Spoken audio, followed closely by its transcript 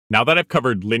Now that I've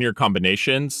covered linear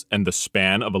combinations and the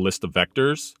span of a list of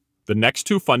vectors, the next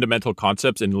two fundamental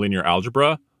concepts in linear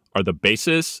algebra are the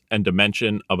basis and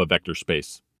dimension of a vector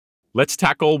space. Let's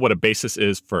tackle what a basis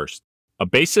is first. A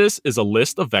basis is a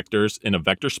list of vectors in a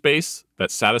vector space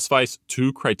that satisfies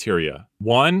two criteria.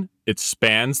 One, it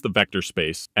spans the vector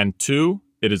space, and two,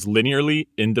 it is linearly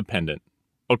independent.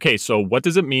 Okay, so what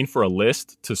does it mean for a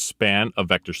list to span a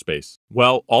vector space?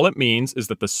 Well, all it means is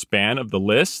that the span of the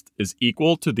list is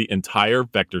equal to the entire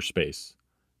vector space.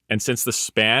 And since the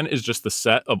span is just the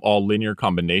set of all linear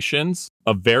combinations,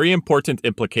 a very important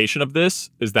implication of this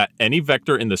is that any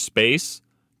vector in the space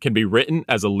can be written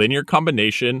as a linear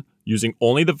combination using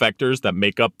only the vectors that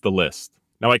make up the list.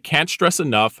 Now, I can't stress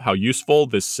enough how useful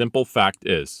this simple fact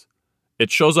is. It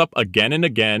shows up again and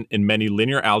again in many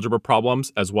linear algebra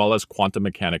problems as well as quantum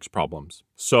mechanics problems.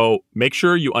 So make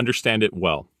sure you understand it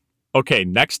well. Okay,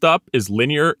 next up is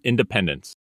linear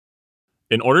independence.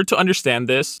 In order to understand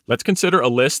this, let's consider a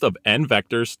list of n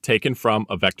vectors taken from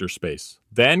a vector space.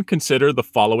 Then consider the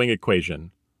following equation,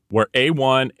 where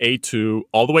a1, a2,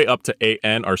 all the way up to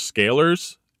an are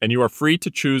scalars, and you are free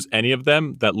to choose any of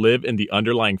them that live in the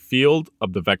underlying field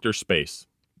of the vector space.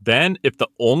 Then, if the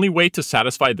only way to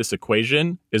satisfy this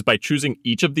equation is by choosing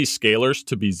each of these scalars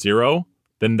to be 0,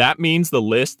 then that means the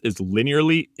list is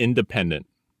linearly independent.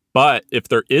 But if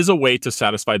there is a way to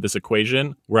satisfy this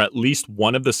equation where at least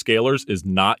one of the scalars is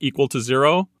not equal to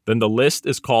 0, then the list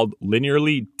is called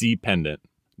linearly dependent.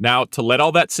 Now, to let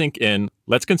all that sink in,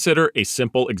 let's consider a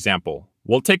simple example.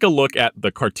 We'll take a look at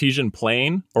the Cartesian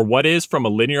plane, or what is, from a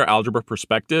linear algebra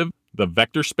perspective, the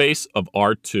vector space of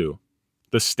R2.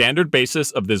 The standard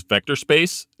basis of this vector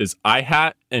space is I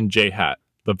hat and j hat,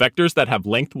 the vectors that have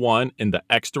length 1 in the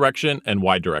x direction and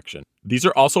y direction. These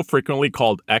are also frequently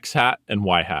called x hat and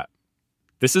y hat.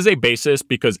 This is a basis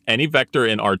because any vector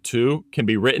in R2 can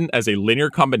be written as a linear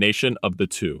combination of the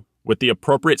two, with the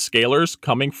appropriate scalars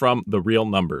coming from the real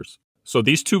numbers. So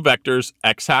these two vectors,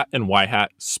 x hat and y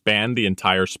hat, span the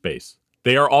entire space.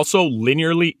 They are also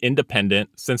linearly independent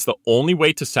since the only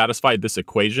way to satisfy this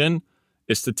equation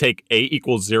is to take a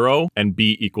equals 0 and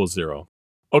b equals 0.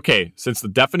 Okay, since the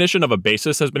definition of a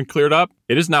basis has been cleared up,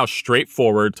 it is now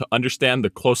straightforward to understand the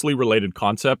closely related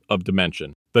concept of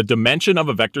dimension. The dimension of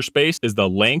a vector space is the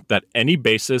length that any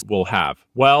basis will have.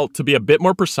 Well, to be a bit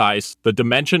more precise, the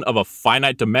dimension of a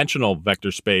finite dimensional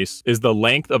vector space is the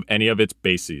length of any of its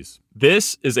bases.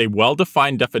 This is a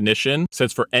well-defined definition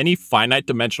since for any finite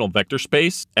dimensional vector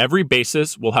space, every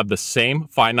basis will have the same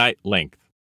finite length.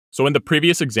 So in the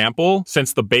previous example,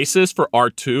 since the basis for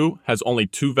R2 has only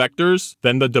two vectors,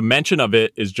 then the dimension of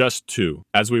it is just 2,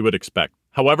 as we would expect.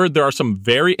 However, there are some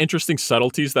very interesting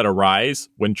subtleties that arise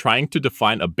when trying to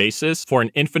define a basis for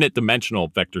an infinite dimensional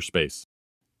vector space.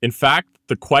 In fact,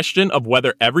 the question of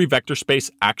whether every vector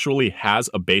space actually has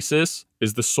a basis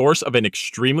is the source of an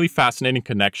extremely fascinating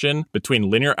connection between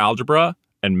linear algebra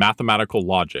and mathematical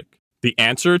logic. The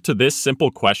answer to this simple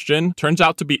question turns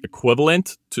out to be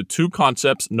equivalent to two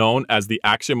concepts known as the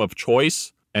axiom of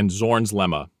choice and Zorn's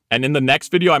lemma. And in the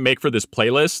next video I make for this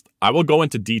playlist, I will go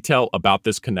into detail about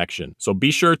this connection, so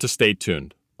be sure to stay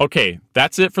tuned. Okay,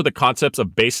 that's it for the concepts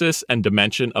of basis and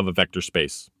dimension of a vector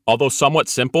space. Although somewhat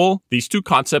simple, these two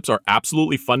concepts are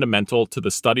absolutely fundamental to the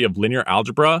study of linear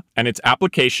algebra and its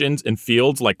applications in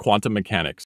fields like quantum mechanics.